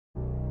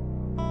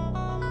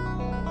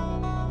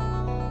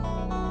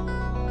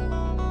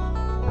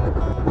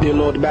Dear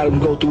Lord, the battle we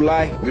go through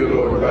life. Dear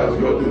Lord, the battle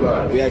we go through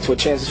life. We ask for a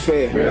chance is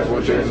fair. We ask for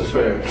a chance is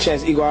fair.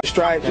 Chance to equal our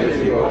stripes. Chance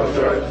to equal our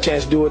stripes.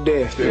 Chance to do it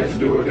there. Chance to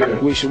do it there.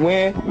 We should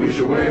win. We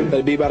should win.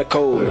 Let it be by the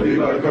code. Let it be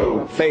by the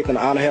code. Faith and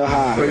honor held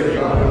high. Faith and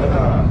honor held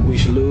high. We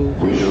should lose.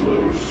 We should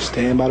lose.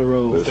 Stand by the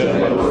road.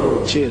 Stand by the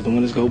road. Cheers, the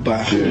winners go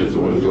by. Cheers, the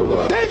winners go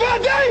by.